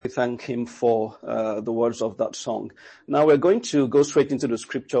thank him for the words of that song. Now we're going to go straight into the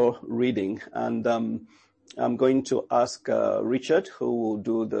scripture reading, and I'm going to ask Richard, who will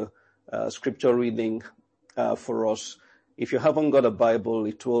do the scripture reading for us. If you haven't got a Bible,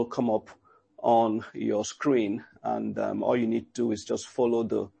 it will come up on your screen, and all you need to do is just follow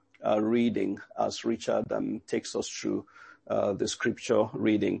the reading as Richard takes us through the scripture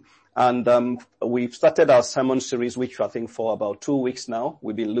reading. And we've started our sermon series, which I think for about 2 weeks now,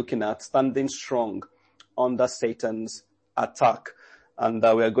 we've been looking at standing strong under Satan's attack. And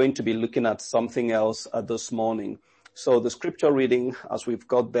we are going to be looking at something else this morning. So the scripture reading, as we've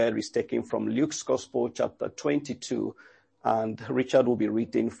got there, is taken from Luke's Gospel, chapter 22. And Richard will be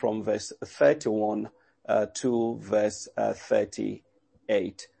reading from verse 31 to verse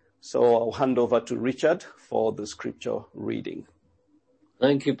 38. So I'll hand over to Richard for the scripture reading.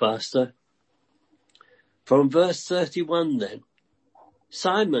 Thank you, Pastor. From verse 31 then.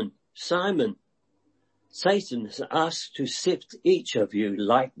 Simon, Simon, Satan has asked to sift each of you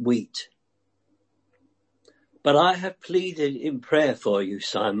like wheat. But I have pleaded in prayer for you,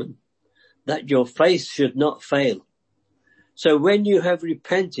 Simon, that your faith should not fail. So when you have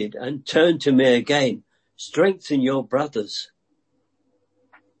repented and turned to me again, strengthen your brothers.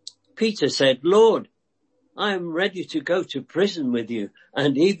 Peter said, Lord, I am ready to go to prison with you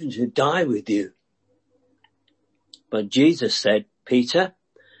and even to die with you. But Jesus said, Peter,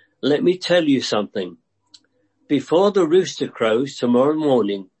 let me tell you something. Before the rooster crows tomorrow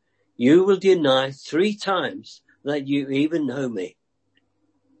morning, you will deny 3 times that you even know me.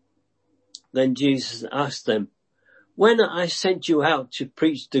 Then Jesus asked them, when I sent you out to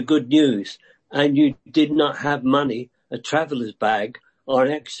preach the good news and you did not have money, a traveler's bag, or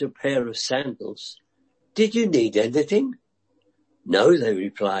an extra pair of sandals, did you need anything? No, they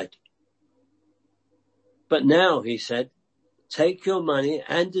replied. But now, he said, take your money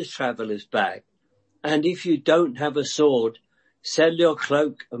and the traveler's bag, and if you don't have a sword, sell your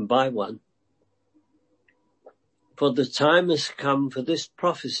cloak and buy one. For the time has come for this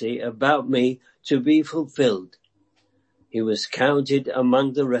prophecy about me to be fulfilled. He was counted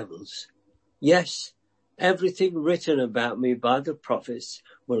among the rebels. Yes, everything written about me by the prophets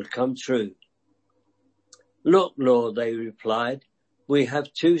will come true. Look, Lord, they replied, we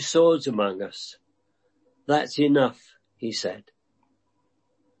have 2 swords among us. That's enough, he said.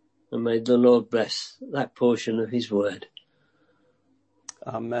 And may the Lord bless that portion of his word.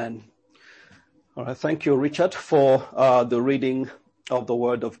 Amen. All right. Thank you, Richard, for the reading of the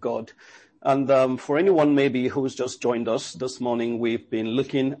word of God. And for anyone maybe who's just joined us this morning, we've been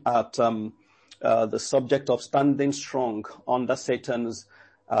looking at the subject of standing strong under Satan's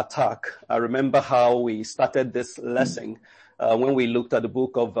attack. I remember how we started this lesson when we looked at the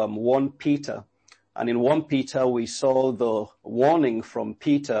book of 1 Peter. And in 1 Peter, we saw the warning from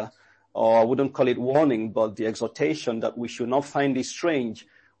Peter, or I wouldn't call it warning, but the exhortation that we should not find it strange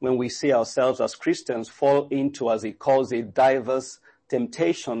when we see ourselves as Christians fall into, as he calls it, diverse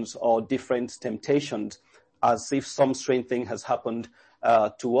temptations or different temptations, as if some strange thing has happened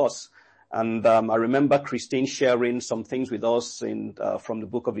to us. And I remember Christine sharing some things with us from the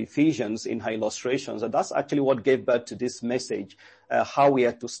book of Ephesians in her illustrations. And that's actually what gave birth to this message, how we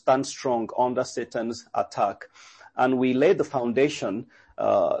are to stand strong under Satan's attack. And we laid the foundation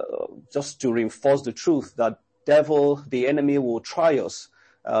just to reinforce the truth that the enemy will try us.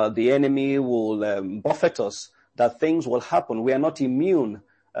 The enemy will buffet us, that things will happen. We are not immune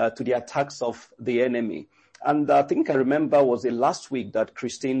to the attacks of the enemy. And I think I remember was it last week that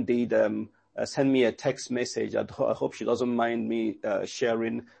Christine did send me a text message. I hope she doesn't mind me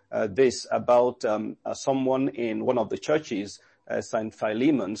sharing this about someone in one of the churches, St.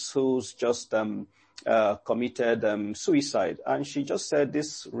 Philemon's, who's just committed suicide. And she just said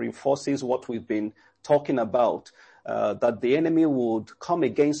this reinforces what we've been talking about, that the enemy would come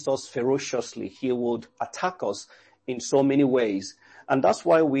against us ferociously. He would attack us in so many ways. And that's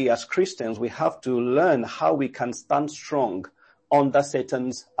why we as Christians, we have to learn how we can stand strong under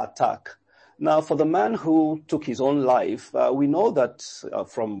Satan's attack. Now, for the man who took his own life, we know that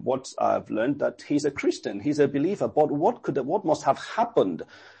from what I've learned that he's a Christian, he's a believer. But what must have happened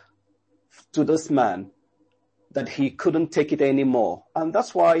to this man that he couldn't take it anymore? And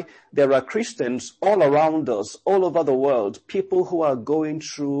that's why there are Christians all around us, all over the world, people who are going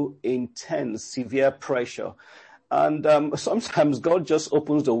through intense, severe pressure. And sometimes God just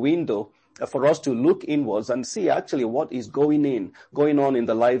opens the window for us to look inwards and see actually what is going on in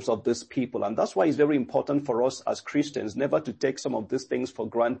the lives of these people. And that's why it's very important for us as Christians never to take some of these things for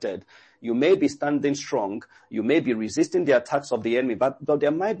granted. You may be standing strong, you may be resisting the attacks of the enemy, but there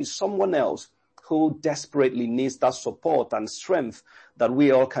might be someone else who desperately needs that support and strength that we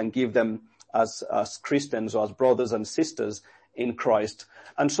all can give them as Christians or as brothers and sisters in Christ.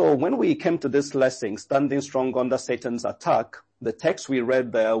 And so when we came to this lesson, standing strong under Satan's attack, the text we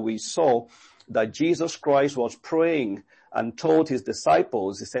read there, we saw that Jesus Christ was praying and told his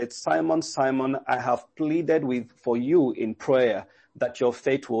disciples, he said, Simon, Simon, I have pleaded for you in prayer that your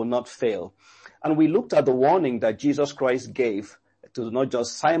faith will not fail. And we looked at the warning that Jesus Christ gave to not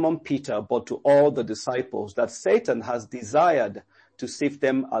just Simon Peter, but to all the disciples, that Satan has desired to sift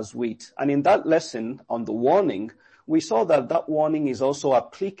them as wheat. And in that lesson on the warning, we saw that that warning is also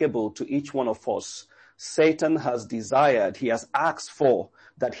applicable to each one of us. Satan has desired, he has asked for,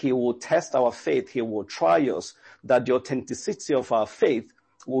 that he will test our faith, he will try us, that the authenticity of our faith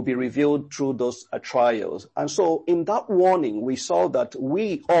will be revealed through those trials. And so in that warning, we saw that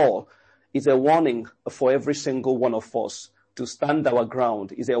we all is a warning for every single one of us to stand our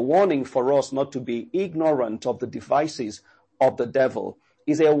ground. Is a warning for us not to be ignorant of the devices of the devil.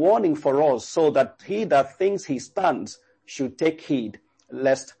 Is a warning for us so that he that thinks he stands should take heed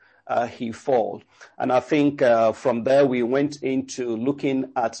lest he fall. And I think from there we went into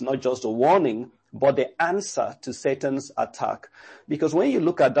looking at not just a warning, but the answer to Satan's attack. Because when you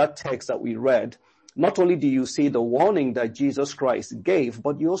look at that text that we read, not only do you see the warning that Jesus Christ gave,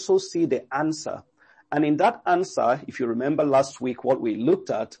 but you also see the answer. And in that answer, if you remember last week what we looked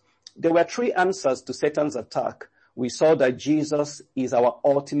at, there were three answers to Satan's attack. We saw that Jesus is our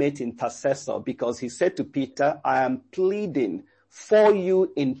ultimate intercessor because he said to Peter, I am pleading for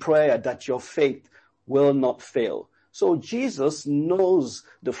you in prayer that your faith will not fail. So Jesus knows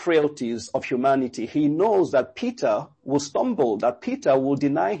the frailties of humanity. He knows that Peter will stumble, that Peter will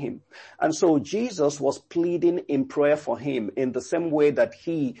deny him. And so Jesus was pleading in prayer for him in the same way that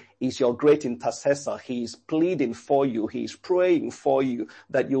he is your great intercessor. He is pleading for you. He is praying for you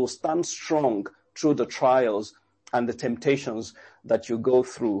that you will stand strong through the trials and the temptations that you go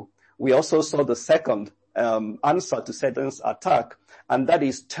through. We also saw the second answer to Satan's attack, and that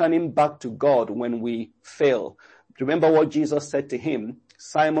is turning back to God when we fail. Remember what Jesus said to him,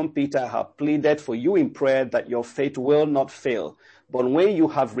 Simon Peter, I have pleaded for you in prayer that your faith will not fail. But when you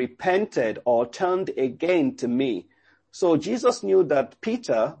have repented or turned again to me. So Jesus knew that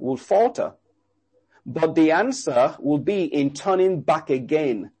Peter would falter. But the answer will be in turning back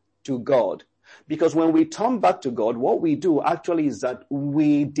again to God. Because when we turn back to God, what we do actually is that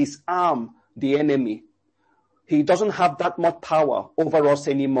we disarm the enemy. He doesn't have that much power over us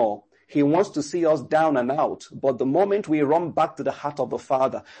anymore. He wants to see us down and out. But the moment we run back to the heart of the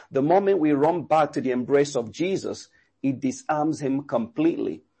Father, the moment we run back to the embrace of Jesus, it disarms him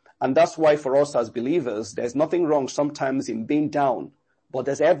completely. And that's why for us as believers, there's nothing wrong sometimes in being down, but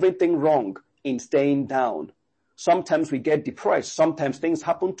there's everything wrong in staying down. Sometimes we get depressed. Sometimes things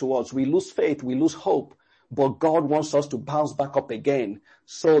happen to us. We lose faith. We lose hope. But God wants us to bounce back up again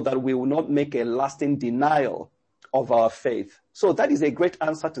so that we will not make a lasting denial of our faith. So that is a great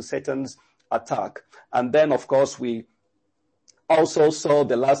answer to Satan's attack. And then, of course, we also saw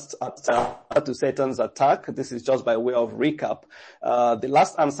the last answer to Satan's attack. This is just by way of recap. The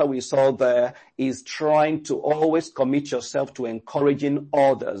last answer we saw there is trying to always commit yourself to encouraging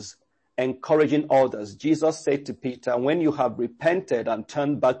others. Encouraging others. Jesus said to Peter, when you have repented and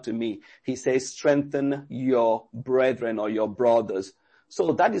turned back to me, he says, strengthen your brethren or your brothers.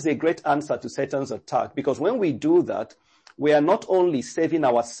 So that is a great answer to Satan's attack, because when we do that, we are not only saving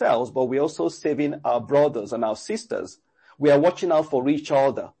ourselves, but we're also saving our brothers and our sisters. We are watching out for each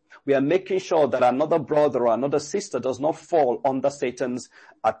other. We are making sure that another brother or another sister does not fall under Satan's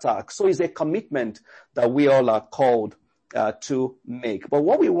attack. So it's a commitment that we all are called to make. But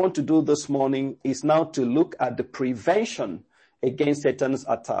what we want to do this morning is now to look at the prevention against Satan's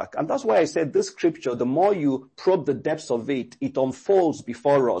attack. And that's why I said this scripture, the more you probe the depths of it, it unfolds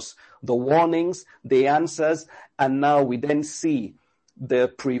before us. The warnings, the answers, and now we then see the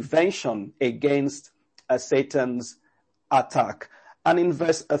prevention against Satan's attack. And in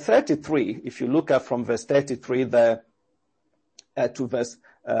verse 33, if you look at from verse 33 there to verse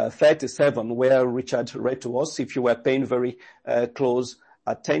 37, where Richard read to us, if you were paying very close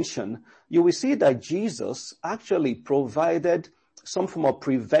attention, you will see that Jesus actually provided some form of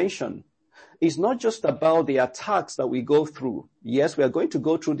prevention. It's not just about the attacks that we go through. Yes, we are going to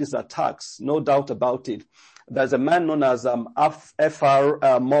go through these attacks, no doubt about it. There's a man known as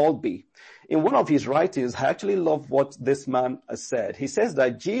F.R. Malby. In one of his writings, I actually love what this man said. He says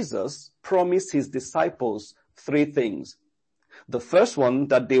that Jesus promised his disciples three things. The first one,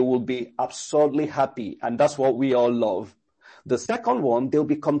 that they will be absurdly happy, and that's what we all love. The second one, they'll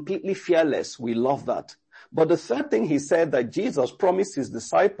be completely fearless. We love that. But the third thing he said that Jesus promised his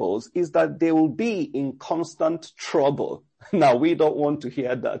disciples is that they will be in constant trouble. Now, we don't want to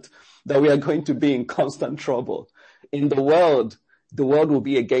hear that we are going to be in constant trouble. In the world will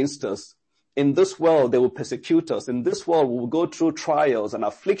be against us. In this world, they will persecute us. In this world, we will go through trials and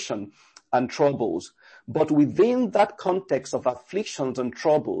affliction and troubles. But within that context of afflictions and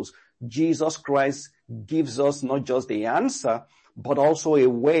troubles, Jesus Christ gives us not just the answer, but also a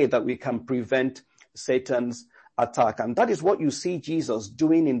way that we can prevent Satan's attack. And that is what you see Jesus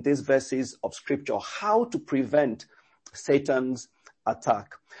doing in these verses of scripture, how to prevent Satan's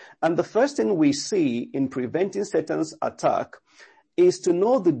attack. And the first thing we see in preventing Satan's attack is to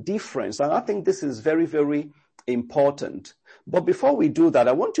know the difference. And I think this is very, very important. But before we do that,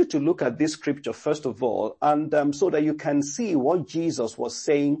 I want you to look at this scripture first of all, and so that you can see what Jesus was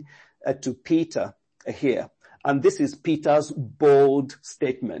saying to Peter here. And this is Peter's bold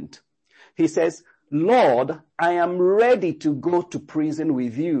statement. He says, Lord, I am ready to go to prison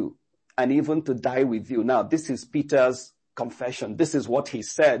with you and even to die with you. Now, this is Peter's confession. This is what he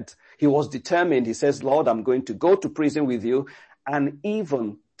said. He was determined. He says, Lord, I'm going to go to prison with you and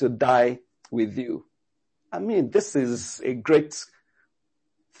even to die with you. I mean, this is a great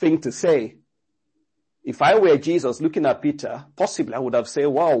thing to say. If I were Jesus looking at Peter, possibly I would have said,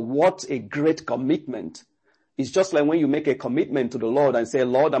 wow, what a great commitment. It's just like when you make a commitment to the Lord and say,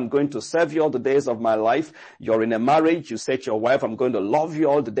 Lord, I'm going to serve you all the days of my life. You're in a marriage. You say to your wife, I'm going to love you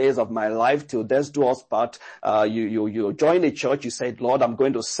all the days of my life till death do us part. You join a church. You say, Lord, I'm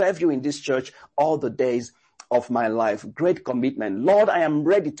going to serve you in this church all the days of my life. Great commitment. Lord, I am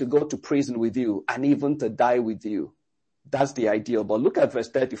ready to go to prison with you and even to die with you. That's the ideal. But look at verse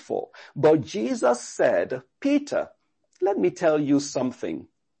 34. But Jesus said, Peter, let me tell you something.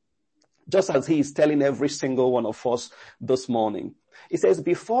 Just as he is telling every single one of us this morning. He says,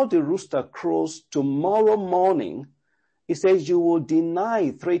 before the rooster crows tomorrow morning, he says, you will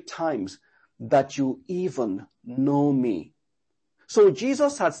deny 3 times that you even know me. So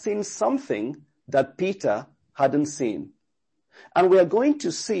Jesus had seen something that Peter hadn't seen. And we are going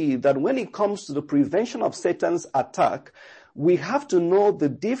to see that when it comes to the prevention of Satan's attack, we have to know the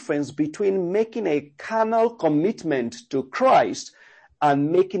difference between making a carnal commitment to Christ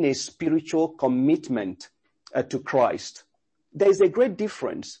and making a spiritual commitment to Christ. There is a great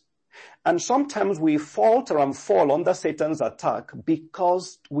difference. And sometimes we falter and fall under Satan's attack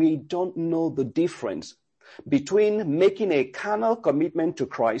because we don't know the difference between making a carnal commitment to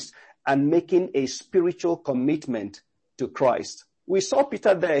Christ and making a spiritual commitment to Christ. We saw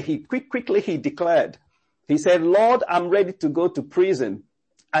Peter there. He quickly declared. He said, Lord, I'm ready to go to prison.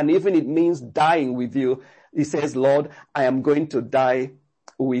 And even it means dying with you. He says, Lord, I am going to die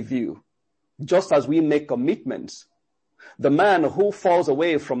with you. Just as we make commitments. The man who falls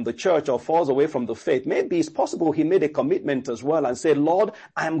away from the church or falls away from the faith, maybe it's possible he made a commitment as well and said, Lord,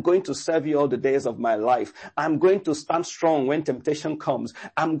 I'm going to serve you all the days of my life. I'm going to stand strong when temptation comes.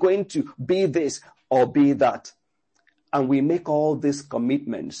 I'm going to be this or be that. And we make all these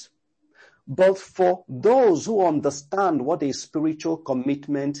commitments. But for those who understand what a spiritual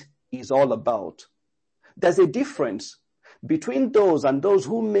commitment is all about, there's a difference between those and those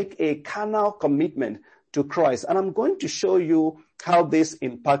who make a carnal commitment to Christ. And I'm going to show you how this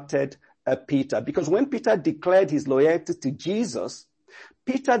impacted Peter. Because when Peter declared his loyalty to Jesus,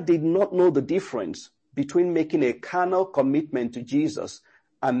 Peter did not know the difference between making a carnal commitment to Jesus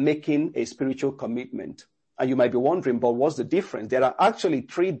and making a spiritual commitment. And you might be wondering, but what's the difference? There are actually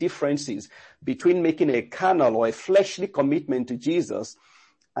 3 differences between making a carnal or a fleshly commitment to Jesus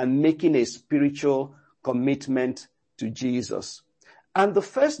and making a spiritual commitment to Jesus. And the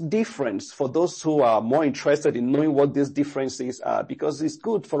first difference, for those who are more interested in knowing what these differences are, because it's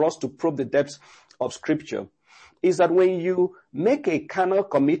good for us to probe the depths of Scripture, is that when you make a carnal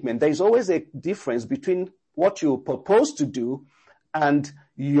commitment, there is always a difference between what you propose to do and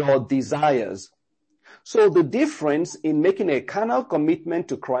your desires. So the difference in making a carnal commitment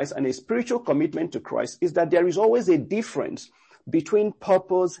to Christ and a spiritual commitment to Christ is that there is always a difference between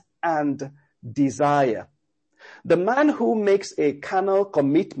purpose and desire. The man who makes a carnal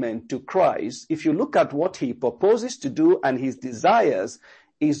commitment to Christ, if you look at what he proposes to do and his desires,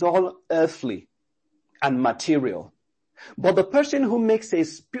 is all earthly and material. But the person who makes a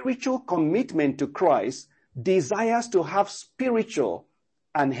spiritual commitment to Christ desires to have spiritual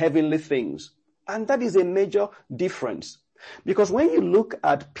and heavenly things. And that is a major difference. Because when you look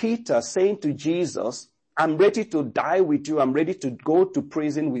at Peter saying to Jesus, I'm ready to die with you, I'm ready to go to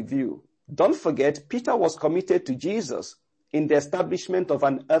prison with you. Don't forget, Peter was committed to Jesus in the establishment of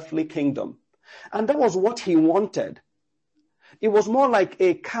an earthly kingdom. And that was what he wanted. It was more like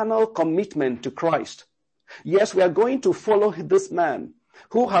a carnal commitment to Christ. Yes, we are going to follow this man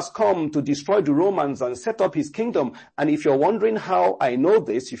who has come to destroy the Romans and set up his kingdom. And if you're wondering how I know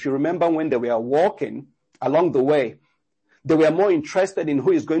this, if you remember when they were walking along the way, they were more interested in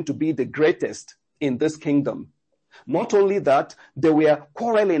who is going to be the greatest in this kingdom. Not only that, they were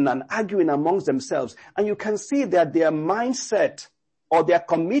quarreling and arguing amongst themselves. And you can see that their mindset or their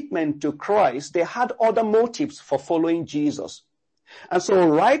commitment to Christ, they had other motives for following Jesus. And so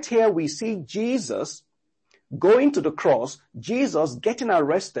right here we see Jesus going to the cross, Jesus getting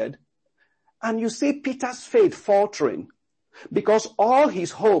arrested, and you see Peter's faith faltering because all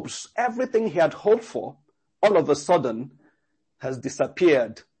his hopes, everything he had hoped for, all of a sudden has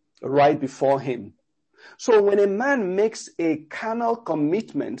disappeared right before him. So when a man makes a carnal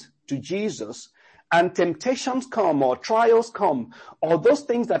commitment to Jesus and temptations come or trials come or those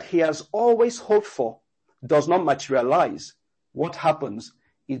things that he has always hoped for does not materialize, what happens?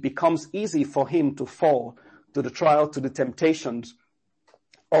 It becomes easy for him to fall to the trial, to the temptations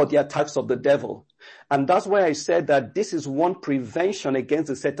or the attacks of the devil. And that's why I said that this is one prevention against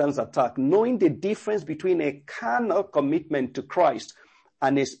the Satan's attack, knowing the difference between a carnal commitment to Christ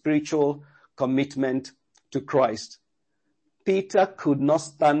and a spiritual commitment to Christ. Peter could not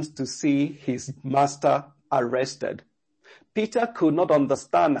stand to see his master arrested. Peter could not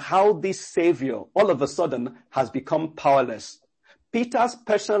understand how this Savior all of a sudden has become powerless. Peter's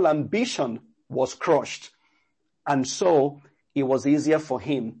personal ambition was crushed. And so it was easier for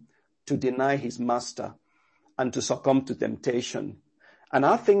him to deny his master and to succumb to temptation. And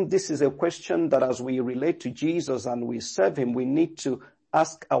I think this is a question that as we relate to Jesus and we serve him, we need to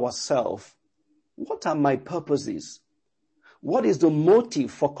ask ourselves, what are my purposes? What is the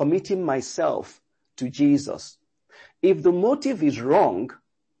motive for committing myself to Jesus? If the motive is wrong,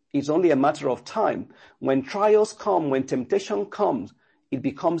 it's only a matter of time. When trials come, when temptation comes, it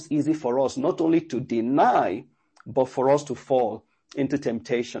becomes easy for us not only to deny, but for us to fall into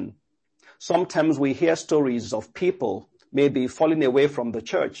temptation. Sometimes we hear stories of people maybe falling away from the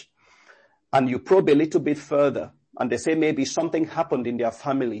church, and you probe a little bit further, and they say maybe something happened in their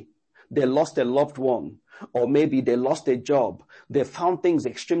family. They lost a loved one, or maybe they lost a job. They found things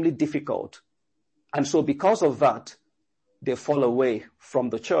extremely difficult. And so because of that, they fall away from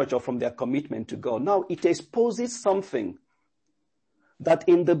the church or from their commitment to God. Now, it exposes something that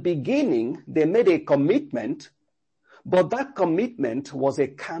in the beginning, they made a commitment, but that commitment was a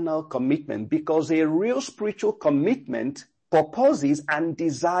carnal commitment because a real spiritual commitment purposes and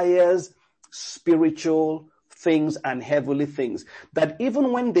desires spiritual things and heavenly things. That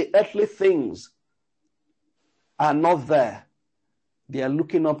even when the earthly things are not there, they are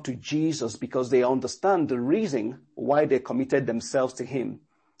looking up to Jesus because they understand the reason why they committed themselves to him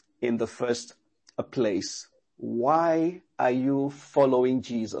in the first place. Why are you following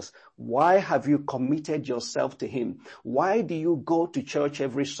Jesus? Why have you committed yourself to him? Why do you go to church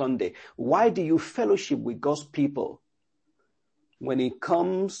every Sunday? Why do you fellowship with God's people? When it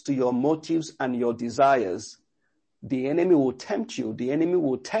comes to your motives and your desires, the enemy will tempt you. The enemy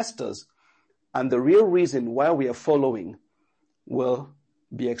will test us. And the real reason why we are following will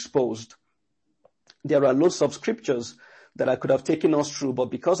be exposed. There are lots of scriptures that I could have taken us through, but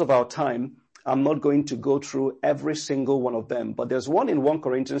because of our time, I'm not going to go through every single one of them. But there's one in 1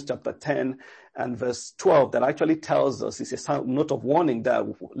 Corinthians chapter 10 and verse 12 that actually tells us, it's a note of warning that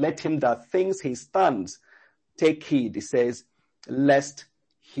let him that thinks he stands take heed. It says, lest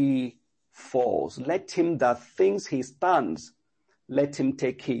he falls. Let him that thinks he stands, let him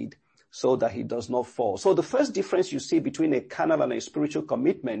take heed so that he does not fall. So the first difference you see between a carnal and a spiritual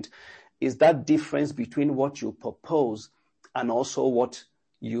commitment is that difference between what you propose and also what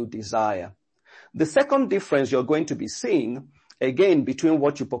you desire. The second difference you're going to be seeing, again, between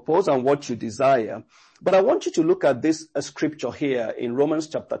what you propose and what you desire. But I want you to look at this scripture here in Romans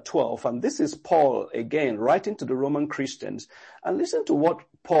chapter 12. And this is Paul, again, writing to the Roman Christians. And listen to what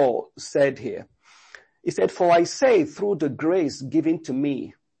Paul said here. He said, for I say through the grace given to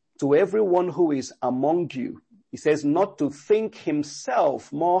me, to everyone who is among you, he says, not to think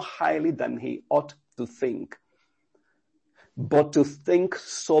himself more highly than he ought to think, but to think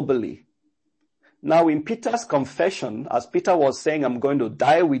soberly. Now in Peter's confession, as Peter was saying, I'm going to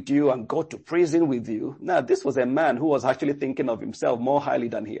die with you and go to prison with you. Now this was a man who was actually thinking of himself more highly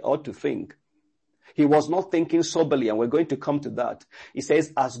than he ought to think. He was not thinking soberly, and we're going to come to that. He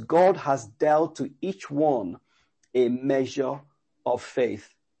says, as God has dealt to each one a measure of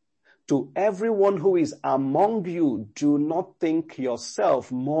faith. To everyone who is among you, do not think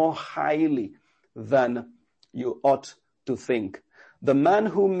yourself more highly than you ought to think. The man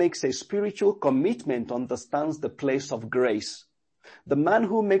who makes a spiritual commitment understands the place of grace. The man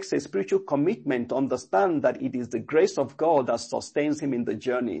who makes a spiritual commitment understands that it is the grace of God that sustains him in the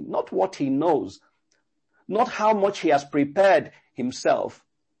journey, not what he knows, not how much he has prepared himself,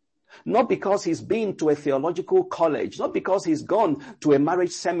 not because he's been to a theological college, not because he's gone to a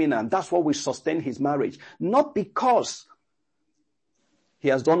marriage seminar, and that's what will sustain his marriage, not because he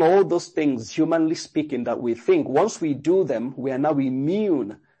has done all those things, humanly speaking, that we think once we do them, we are now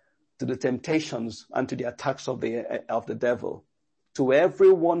immune to the temptations and to the attacks of the devil. To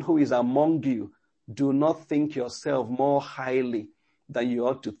everyone who is among you, do not think yourself more highly than you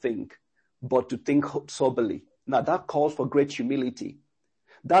ought to think, but to think soberly. Now that calls for great humility.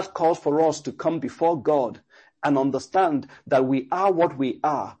 That calls for us to come before God and understand that we are what we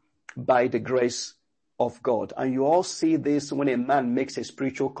are by the grace of God. And you all see this when a man makes a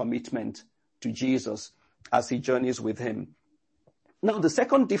spiritual commitment to Jesus as he journeys with him. Now, the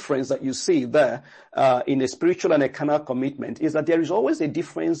second difference that you see there in a spiritual and a carnal commitment is that there is always a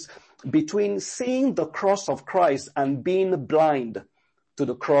difference between seeing the cross of Christ and being blind to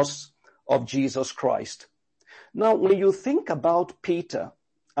the cross of Jesus Christ. Now, when you think about Peter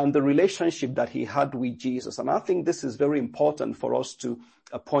and the relationship that he had with Jesus, and I think this is very important for us to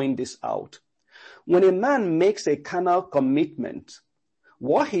point this out. When a man makes a carnal commitment,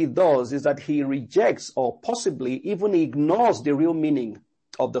 what he does is that he rejects or possibly even ignores the real meaning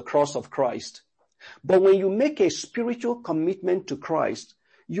of the cross of Christ. But when you make a spiritual commitment to Christ,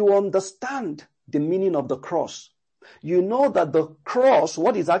 you understand the meaning of the cross. You know that the cross,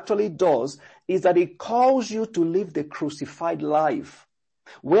 what it actually does, is that it calls you to live the crucified life.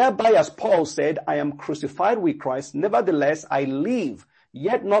 Whereby, as Paul said, I am crucified with Christ, nevertheless I live,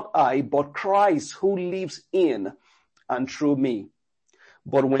 yet not I, but Christ who lives in and through me.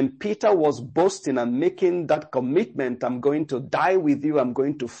 But when Peter was boasting and making that commitment, I'm going to die with you, I'm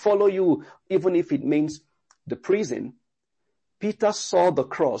going to follow you, even if it means the prison, Peter saw the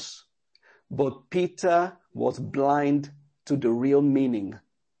cross, but Peter was blind to the real meaning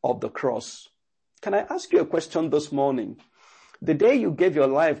of the cross. Can I ask you a question this morning? The day you gave your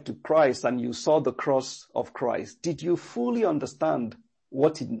life to Christ and you saw the cross of Christ, did you fully understand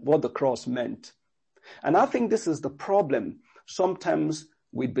what the cross meant? And I think this is the problem sometimes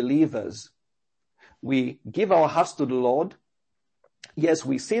with believers. We give our hearts to the Lord. Yes,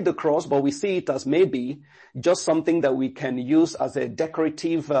 we see the cross, but we see it as maybe just something that we can use as a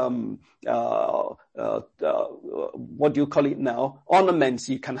decorative, what do you call it now? Ornaments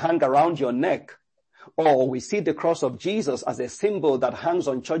you can hang around your neck. Or we see the cross of Jesus as a symbol that hangs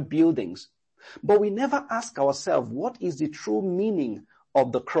on church buildings. But we never ask ourselves, what is the true meaning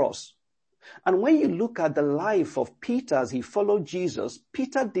of the cross? And when you look at the life of Peter as he followed Jesus,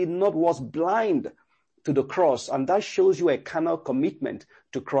 Peter was blind to the cross, and that shows you a carnal commitment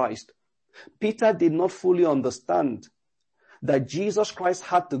to Christ. Peter did not fully understand that Jesus Christ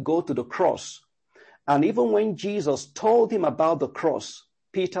had to go to the cross. And even when Jesus told him about the cross,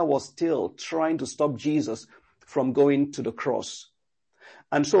 Peter was still trying to stop Jesus from going to the cross.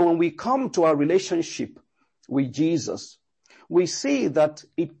 And so when we come to our relationship with Jesus, we see that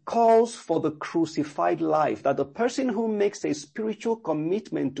it calls for the crucified life, that the person who makes a spiritual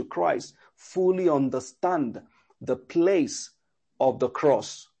commitment to Christ fully understand the place of the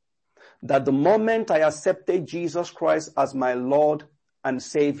cross. That the moment I accepted Jesus Christ as my Lord and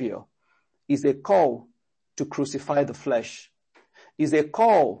Savior is a call to crucify the flesh, is a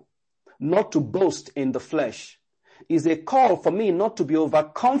call not to boast in the flesh, is a call for me not to be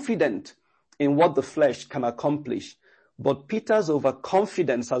overconfident in what the flesh can accomplish. But Peter's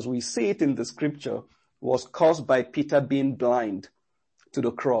overconfidence, as we see it in the scripture, was caused by Peter being blind to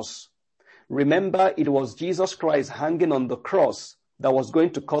the cross. Remember, it was Jesus Christ hanging on the cross that was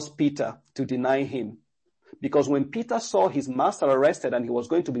going to cause Peter to deny him. Because when Peter saw his master arrested and he was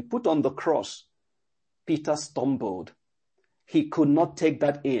going to be put on the cross, Peter stumbled. He could not take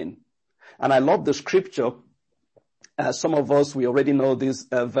that in. And I love the scripture. Some of us, we already know this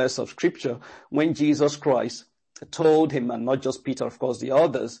verse of scripture. When Jesus Christ told him, and not just Peter, of course, the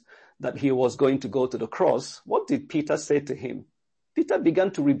others, that he was going to go to the cross, what did Peter say to him? Peter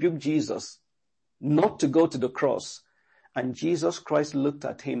began to rebuke Jesus not to go to the cross. And Jesus Christ looked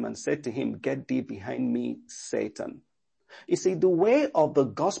at him and said to him, "Get thee behind me, Satan." You see, the way of the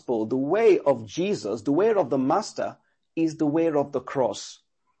gospel, the way of Jesus, the way of the master is the way of the cross.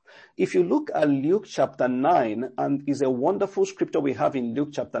 If you look at Luke chapter 9, and is a wonderful scripture we have in Luke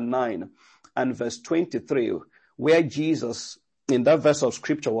chapter 9 and verse 23, where Jesus, in that verse of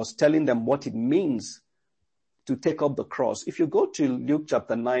scripture, was telling them what it means to take up the cross. If you go to Luke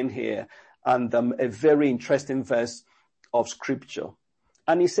chapter 9 here, and a very interesting verse of scripture,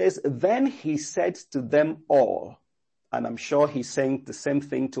 and he says, "Then he said to them all," And I'm sure he's saying the same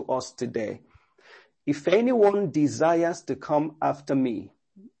thing to us today. If anyone desires to come after me,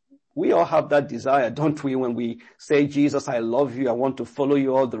 we all have that desire, don't we? When we say, Jesus, I love you. I want to follow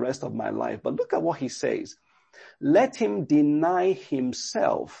you all the rest of my life. But look at what he says. Let him deny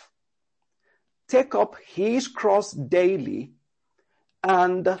himself, take up his cross daily,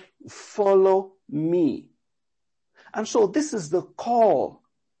 and follow me. And so this is the call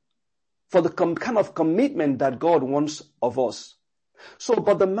for the kind of commitment that God wants of us. So,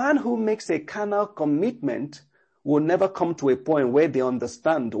 but the man who makes a carnal commitment will never come to a point where they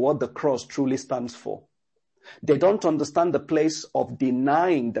understand what the cross truly stands for. They don't understand the place of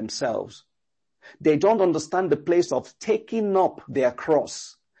denying themselves. They don't understand the place of taking up their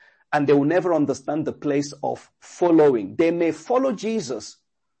cross. And they will never understand the place of following. They may follow Jesus,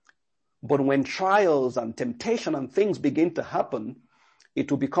 but when trials and temptation and things begin to happen, it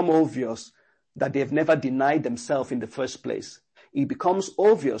will become obvious that they've never denied themselves in the first place. It becomes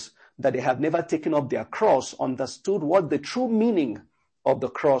obvious that they have never taken up their cross, understood what the true meaning of the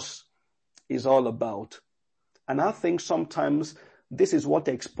cross is all about. And I think sometimes this is what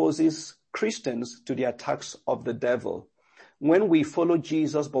exposes Christians to the attacks of the devil. When we follow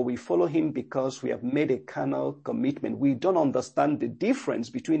Jesus, but we follow him because we have made a carnal commitment, we don't understand the difference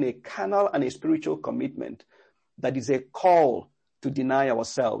between a carnal and a spiritual commitment. That is a call to deny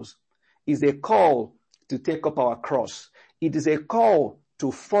ourselves, is a call to take up our cross. It is a call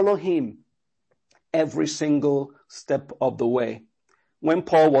to follow him every single step of the way. When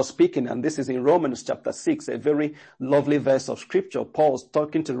Paul was speaking, and this is in Romans chapter 6, a very lovely verse of scripture, Paul's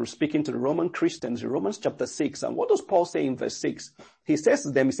speaking to the Roman Christians in Romans chapter 6. And what does Paul say in verse 6? He says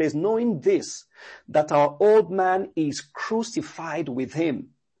to them, he says, knowing this, that our old man is crucified with him,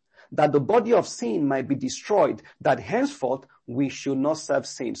 that the body of sin might be destroyed, that henceforth we should not serve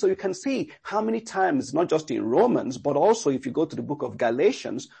sin. So you can see how many times, not just in Romans, but also if you go to the book of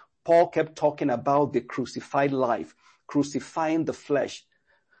Galatians, Paul kept talking about the crucified life, crucifying the flesh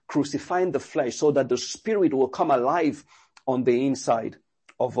so that the spirit will come alive on the inside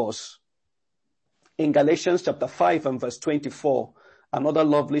of us. In Galatians chapter 5 and verse 24, another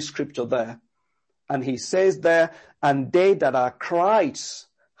lovely scripture there. And he says there, and they that are Christ's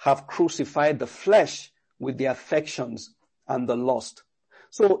have crucified the flesh with the affections and the lust.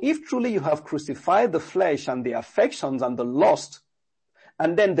 So if truly you have crucified the flesh and the affections and the lust,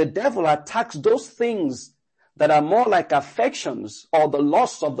 and then the devil attacks those things that are more like affections or the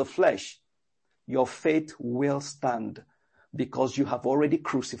lusts of the flesh, your faith will stand because you have already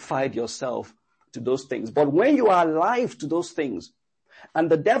crucified yourself to those things. But when you are alive to those things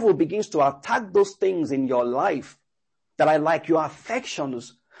and the devil begins to attack those things in your life that are like your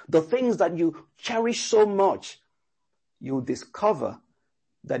affections, the things that you cherish so much, you discover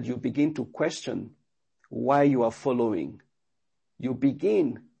that you begin to question why you are following. You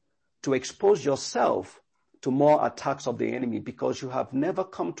begin to expose yourself to more attacks of the enemy because you have never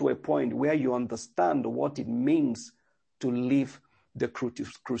come to a point where you understand what it means to live the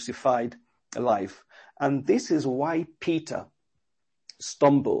crucified life. And this is why Peter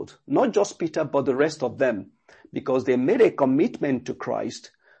stumbled. Not just Peter, but the rest of them, because they made a commitment to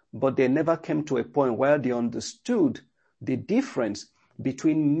Christ, but they never came to a point where they understood the difference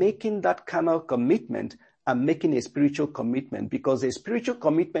between making that carnal commitment and making a spiritual commitment, because a spiritual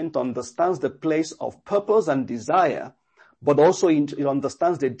commitment understands the place of purpose and desire, but also it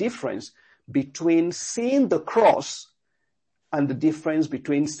understands the difference between seeing the cross and the difference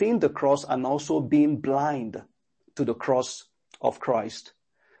between seeing the cross and also being blind to the cross of Christ.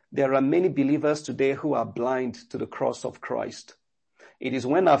 There are many believers today who are blind to the cross of Christ. It is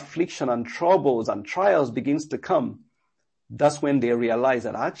when affliction and troubles and trials begins to come, that's when they realize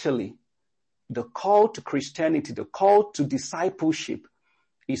that actually the call to Christianity, the call to discipleship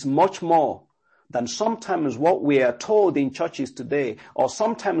is much more than sometimes what we are told in churches today, or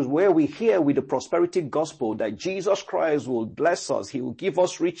sometimes where we hear with the prosperity gospel that Jesus Christ will bless us, he will give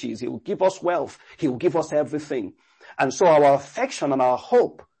us riches, he will give us wealth, he will give us everything. And so our affection and our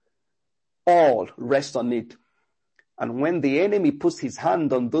hope all rest on it. And when the enemy puts his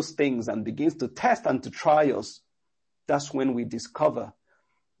hand on those things and begins to test and to try us, that's when we discover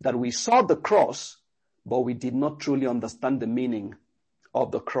that we saw the cross, but we did not truly understand the meaning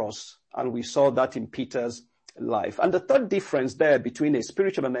of the cross. And we saw that in Peter's life. And the third difference there between a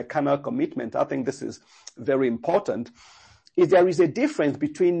spiritual and a carnal commitment, I think this is very important, is there is a difference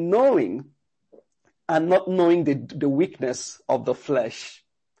between knowing and not knowing the weakness of the flesh.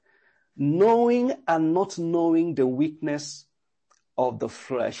 Knowing and not knowing the weakness of the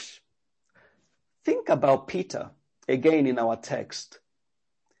flesh. Think about Peter, again in our text.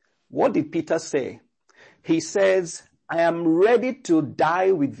 What did Peter say? He says, I am ready to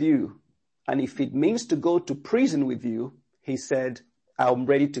die with you. And if it means to go to prison with you, he said, I'm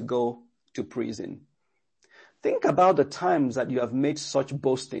ready to go to prison. Think about the times that you have made such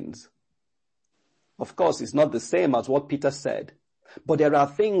boastings. Of course, it's not the same as what Peter said, but there are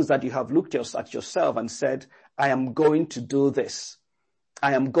things that you have looked at yourself and said, I am going to do this.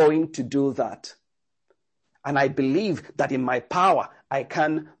 I am going to do that. And I believe that in my power, I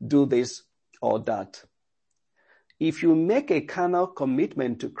can do this or that. If you make a carnal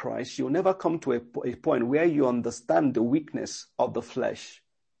commitment to Christ, you'll never come to a point where you understand the weakness of the flesh.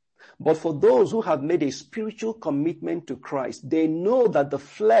 But for those who have made a spiritual commitment to Christ, they know that the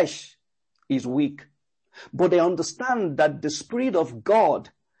flesh is weak, but they understand that the Spirit of God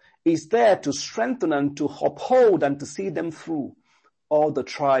is there to strengthen and to uphold and to see them through all the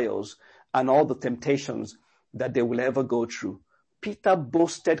trials and all the temptations that they will ever go through. Peter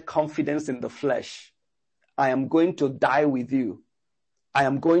boasted confidence in the flesh. I am going to die with you. I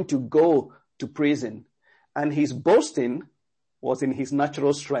am going to go to prison. And his boasting was in his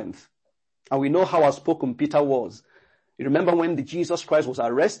natural strength. And we know how outspoken Peter was. You remember when Jesus Christ was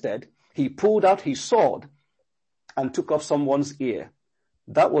arrested, he pulled out his sword and took off someone's ear.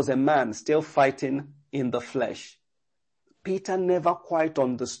 That was a man still fighting in the flesh. Peter never quite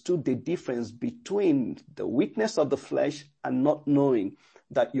understood the difference between the weakness of the flesh and not knowing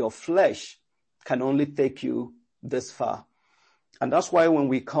that your flesh can only take you this far. And that's why when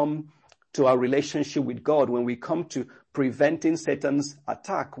we come to our relationship with God, when we come to preventing Satan's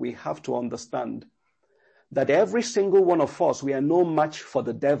attack, we have to understand that every single one of us, we are no match for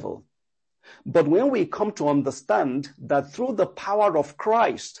the devil. But when we come to understand that through the power of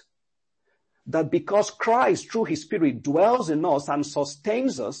Christ, that because Christ through his Spirit dwells in us and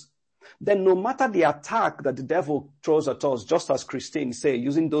sustains us, then no matter the attack that the devil throws at us, just as Christine said,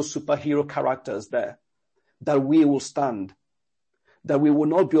 using those superhero characters there, that we will stand, that we will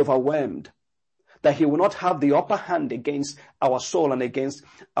not be overwhelmed, that he will not have the upper hand against our soul and against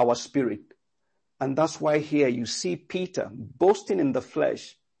our spirit. And that's why here you see Peter boasting in the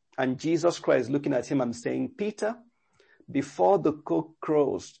flesh, and Jesus Christ looking at him and saying, Peter, before the cock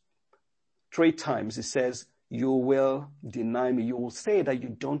crows 3 times, he says, you will deny me. You will say that you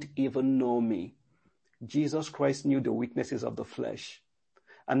don't even know me. Jesus Christ knew the weaknesses of the flesh.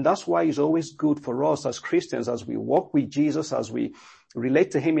 And that's why it's always good for us as Christians, as we walk with Jesus, as we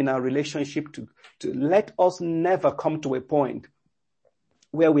relate to him in our relationship, to let us never come to a point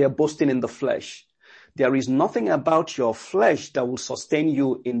where we are boasting in the flesh. There is nothing about your flesh that will sustain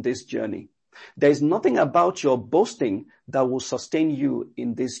you in this journey. There is nothing about your boasting that will sustain you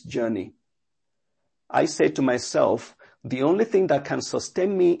in this journey. I say to myself, the only thing that can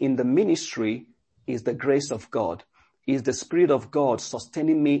sustain me in the ministry is the grace of God, is the Spirit of God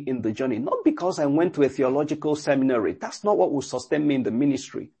sustaining me in the journey. Not because I went to a theological seminary. That's not what will sustain me in the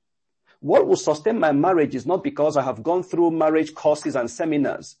ministry. What will sustain my marriage is not because I have gone through marriage courses and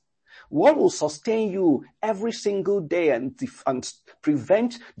seminars. What will sustain you every single day and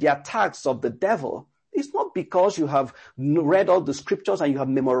prevent the attacks of the devil is not because you have read all the scriptures and you have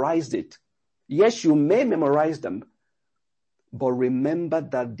memorized it. Yes, you may memorize them, but remember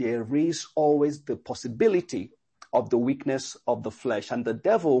that there is always the possibility of the weakness of the flesh, and the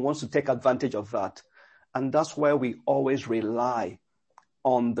devil wants to take advantage of that. And that's why we always rely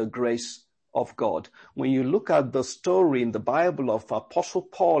on the grace of God. When you look at the story in the Bible of Apostle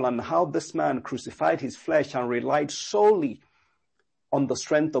Paul and how this man crucified his flesh and relied solely on the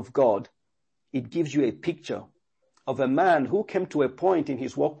strength of God, it gives you a picture of a man who came to a point in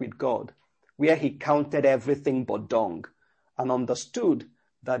his walk with God where he counted everything but dung and understood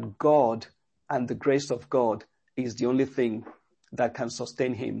that God and the grace of God is the only thing that can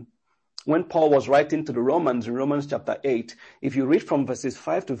sustain him. When Paul was writing to the Romans in Romans chapter 8, if you read from verses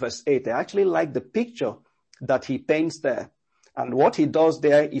 5 to verse 8, I actually like the picture that he paints there. And what he does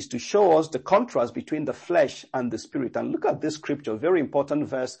there is to show us the contrast between the flesh and the spirit. And look at this scripture, very important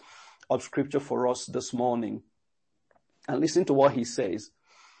verse of scripture for us this morning. And listen to what he says.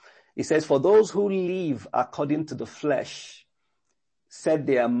 He says, for those who live according to the flesh set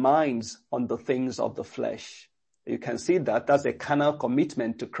their minds on the things of the flesh. You can see that that's a carnal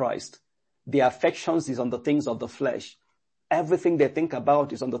commitment to Christ. Their affections is on the things of the flesh. Everything they think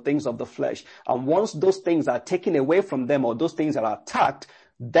about is on the things of the flesh. And once those things are taken away from them or those things are attacked,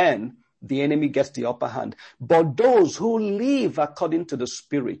 then the enemy gets the upper hand. But those who live according to the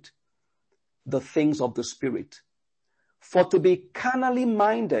Spirit, the things of the Spirit. For to be carnally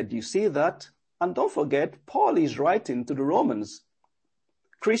minded, you see that? And don't forget, Paul is writing to the Romans,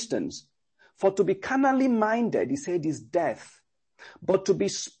 Christians. For to be carnally minded, he said, is death. But to be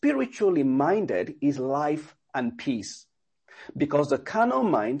spiritually minded is life and peace. Because the carnal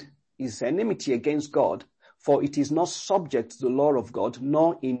mind is enmity against God, for it is not subject to the law of God,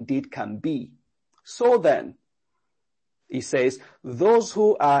 nor indeed can be. So then, he says, those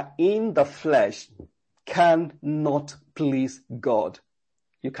who are in the flesh cannot please God.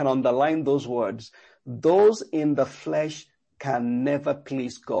 You can underline those words. Those in the flesh can never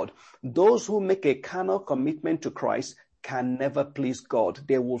please God. Those who make a carnal commitment to Christ can never please God.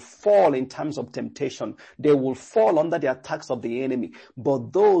 They will fall in times of temptation. They will fall under the attacks of the enemy.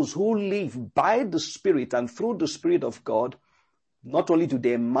 But those who live by the Spirit and through the Spirit of God, not only do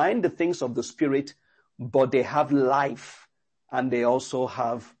they mind the things of the Spirit, but they have life and they also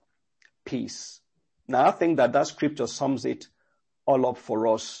have peace. Now, I think that scripture sums it all up for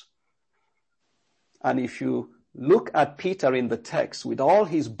us. And if you look at Peter in the text with all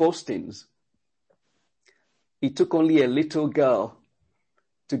his boastings, it took only a little girl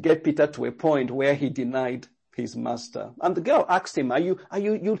to get Peter to a point where he denied his master. And the girl asked him,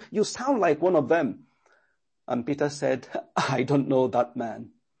 you sound like one of them. And Peter said, I don't know that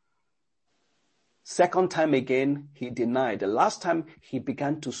man. Second time again, he denied. The last time he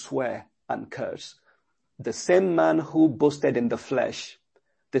began to swear and curse. The same man who boasted in the flesh,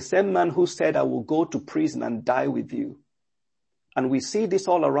 the same man who said, I will go to prison and die with you. And we see this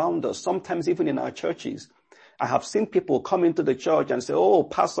all around us, sometimes even in our churches. I have seen people come into the church and say, oh,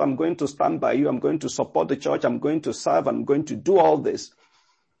 Pastor, I'm going to stand by you. I'm going to support the church. I'm going to serve. I'm going to do all this.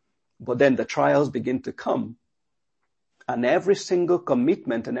 But then the trials begin to come. And every single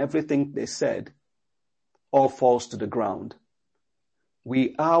commitment and everything they said all falls to the ground.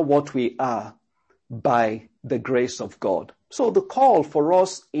 We are what we are by the grace of God. So the call for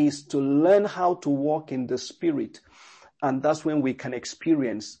us is to learn how to walk in the Spirit. And that's when we can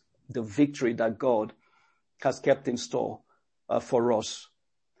experience the victory that God has kept in store for us.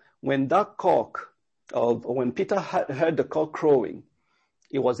 When that cock, when Peter heard the cock crowing,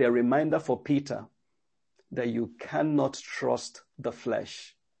 it was a reminder for Peter that you cannot trust the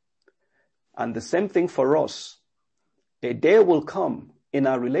flesh. And the same thing for us. A day will come in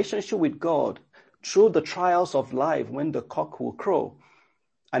our relationship with God through the trials of life when the cock will crow,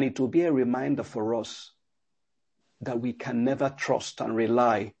 and it will be a reminder for us that we can never trust and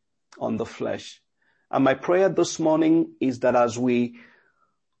rely on the flesh. And my prayer this morning is that as we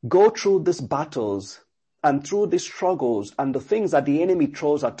go through these battles and through these struggles and the things that the enemy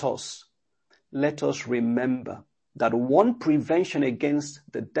throws at us, let us remember that one prevention against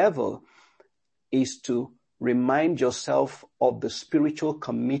the devil is to remind yourself of the spiritual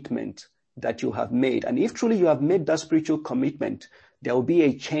commitment that you have made. And if truly you have made that spiritual commitment, there will be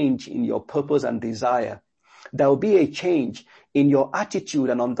a change in your purpose and desire. There will be a change in your attitude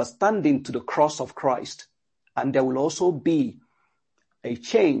and understanding to the cross of Christ. And there will also be a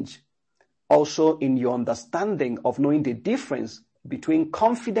change also in your understanding of knowing the difference between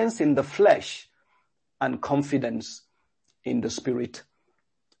confidence in the flesh and confidence in the Spirit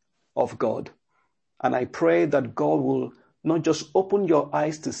of God. And I pray that God will not just open your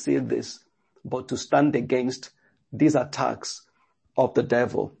eyes to see this, but to stand against these attacks of the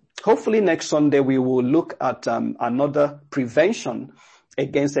devil. Hopefully next Sunday we will look at another prevention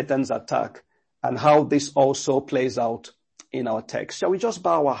against Satan's attack and how this also plays out in our text. Shall we just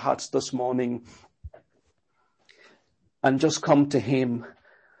bow our hearts this morning and just come to him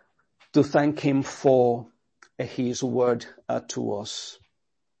to thank him for his word to us.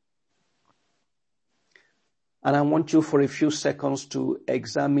 And I want you for a few seconds to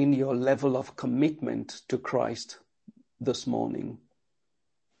examine your level of commitment to Christ this morning.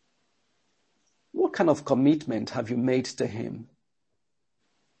 What kind of commitment have you made to him?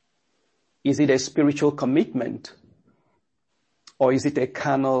 Is it a spiritual commitment or is it a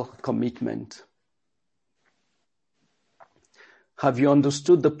carnal commitment? Have you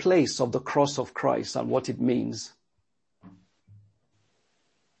understood the place of the cross of Christ and what it means?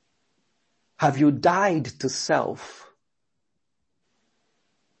 Have you died to self?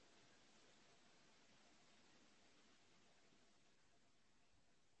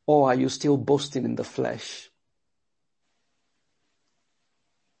 Or are you still boasting in the flesh?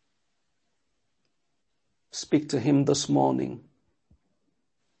 Speak to him this morning.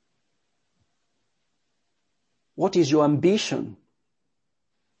 What is your ambition?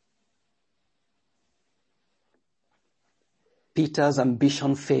 Peter's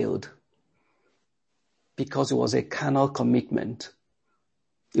ambition failed because it was a carnal commitment.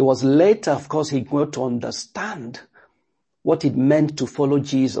 It was later, of course, he got to understand what it meant to follow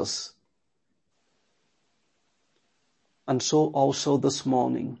Jesus. And so also this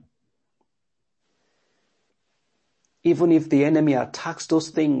morning, even if the enemy attacks those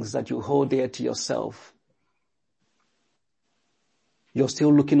things that you hold dear to yourself, You're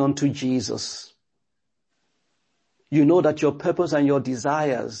still looking unto Jesus. You know that your purpose and your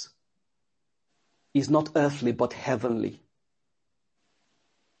desires is not earthly but heavenly.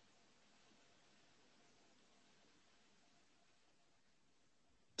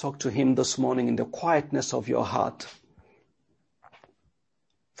 Talk to him this morning in the quietness of your heart.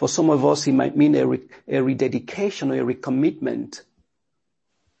 For some of us, it might mean a rededication or a recommitment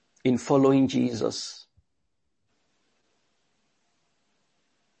in following Jesus.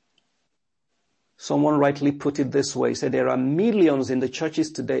 Someone rightly put it this way, said there are millions in the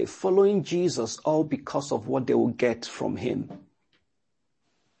churches today following Jesus all because of what they will get from him.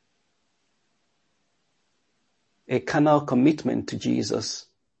 A carnal commitment to Jesus.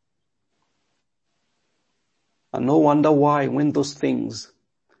 And no wonder why when those things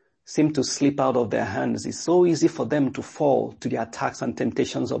seem to slip out of their hands, it's so easy for them to fall to the attacks and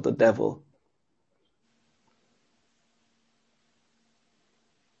temptations of the devil.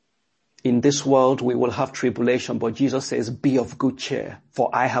 In this world we will have tribulation, but Jesus says, be of good cheer, for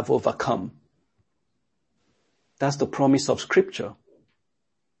I have overcome. That's the promise of Scripture.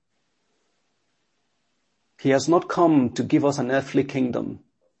 He has not come to give us an earthly kingdom.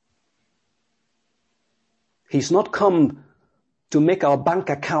 He's not come to make our bank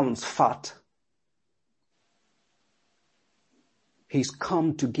accounts fat. He's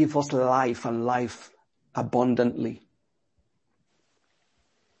come to give us life and life abundantly.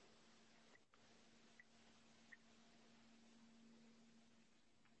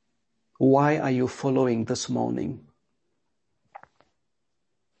 Why are you following this morning?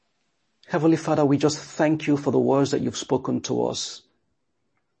 Heavenly Father, we just thank you for the words that you've spoken to us.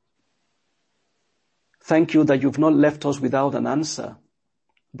 Thank you that you've not left us without an answer,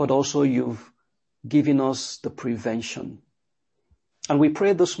 but also you've given us the prevention. And we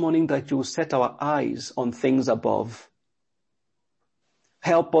pray this morning that you will set our eyes on things above.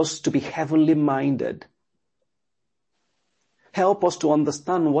 Help us to be heavenly minded. Help us to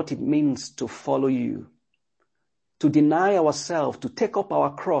understand what it means to follow you, to deny ourselves, to take up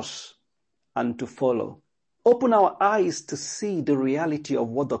our cross and to follow. Open our eyes to see the reality of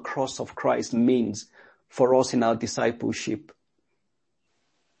what the cross of Christ means for us in our discipleship.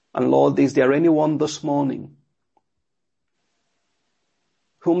 And Lord, is there anyone this morning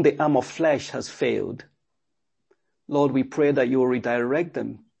whom the arm of flesh has failed? Lord, we pray that you will redirect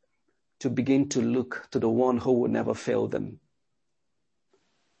them to begin to look to the one who will never fail them.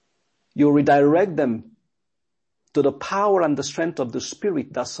 You will redirect them to the power and the strength of the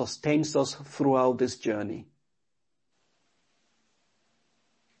Spirit that sustains us throughout this journey.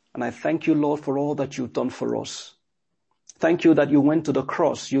 And I thank you, Lord, for all that you've done for us. Thank you that you went to the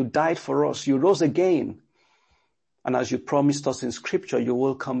cross, you died for us, you rose again. And as you promised us in Scripture, you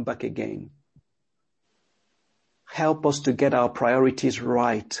will come back again. Help us to get our priorities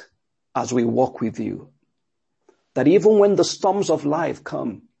right as we walk with you. That even when the storms of life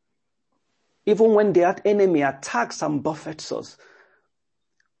come, even when the enemy attacks and buffets us,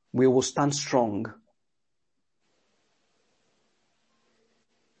 we will stand strong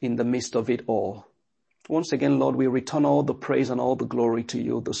in the midst of it all. Once again, Lord, we return all the praise and all the glory to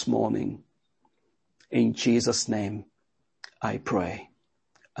you this morning. In Jesus' name, I pray.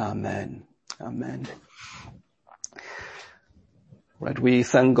 Amen. Amen. Right, we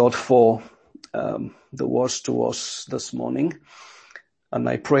thank God for the words to us this morning. And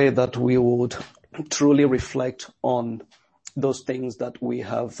I pray that we would truly reflect on those things that we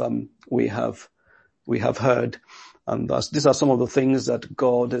have heard. And these are some of the things that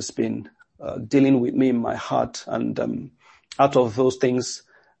God has been dealing with me in my heart. And out of those things,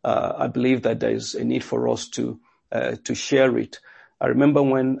 I believe that there is a need for us to share it. I remember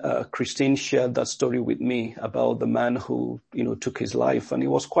when Christine shared that story with me about the man who, took his life, and it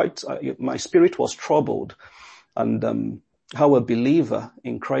was quite. My spirit was troubled, and how a believer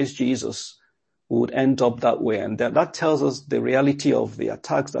in Christ Jesus would end up that way. And that tells us the reality of the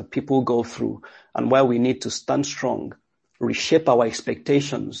attacks that people go through and why we need to stand strong, reshape our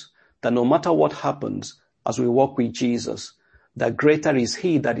expectations, that no matter what happens as we walk with Jesus, that greater is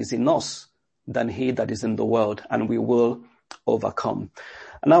he that is in us than he that is in the world, and we will overcome.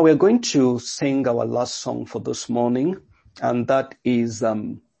 And now we're going to sing our last song for this morning, and that is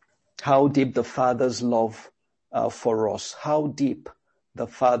How Deep the Father's Love for Us. How deep the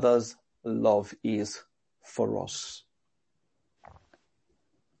Father's love is for us.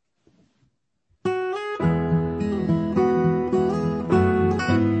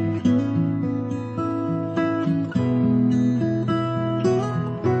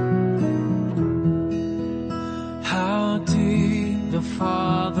 How deep the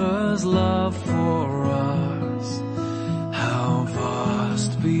Father's love for us, how far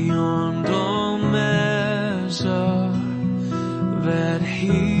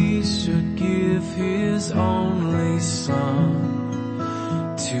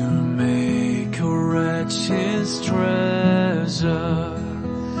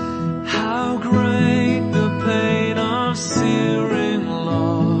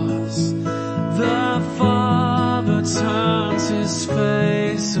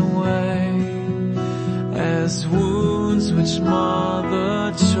face away, as wounds which mar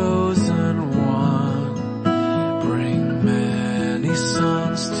the chosen one bring many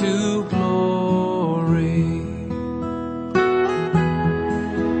sons to glory.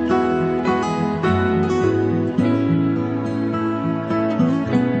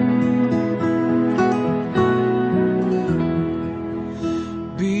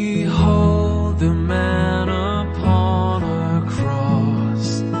 Behold the man upon a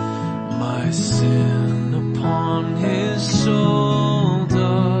cross, my sin upon his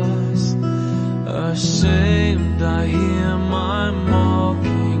shoulders. Ashamed I hear my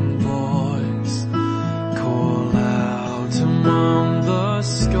mocking voice call out among the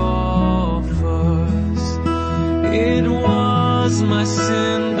scoffers. It was my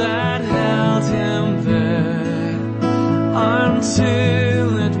sin that held him there until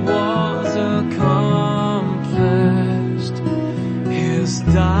it was accomplished. His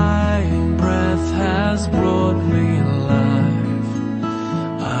dying breath has brought me life.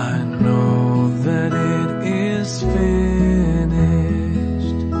 I know that it is finished.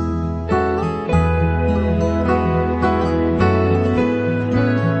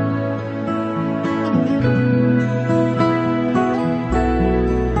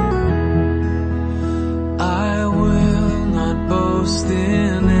 I will not boast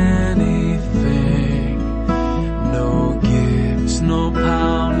in anything, no gifts, no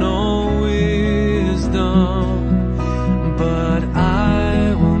power, no wisdom, but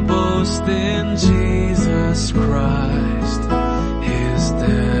I will boast in Jesus Christ, his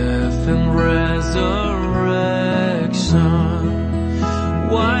death and resurrection.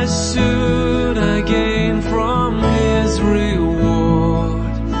 Why should I gain from his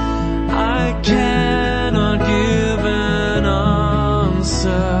reward? I cannot give an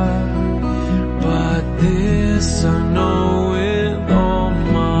answer, but this I know with all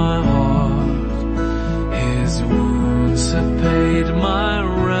my heart: his wounds have paid my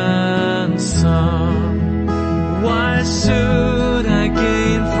ransom. Why should I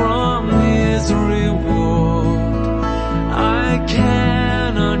gain from his reward? I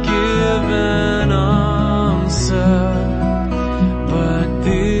cannot give an answer, but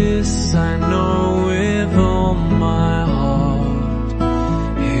this I know with all my heart: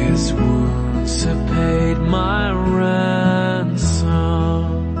 his wounds have paid my ransom.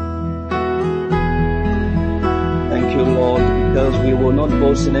 Thank you, Lord, because we will not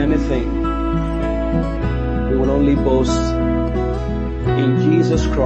boast in anything. We will only boast in Jesus Christ.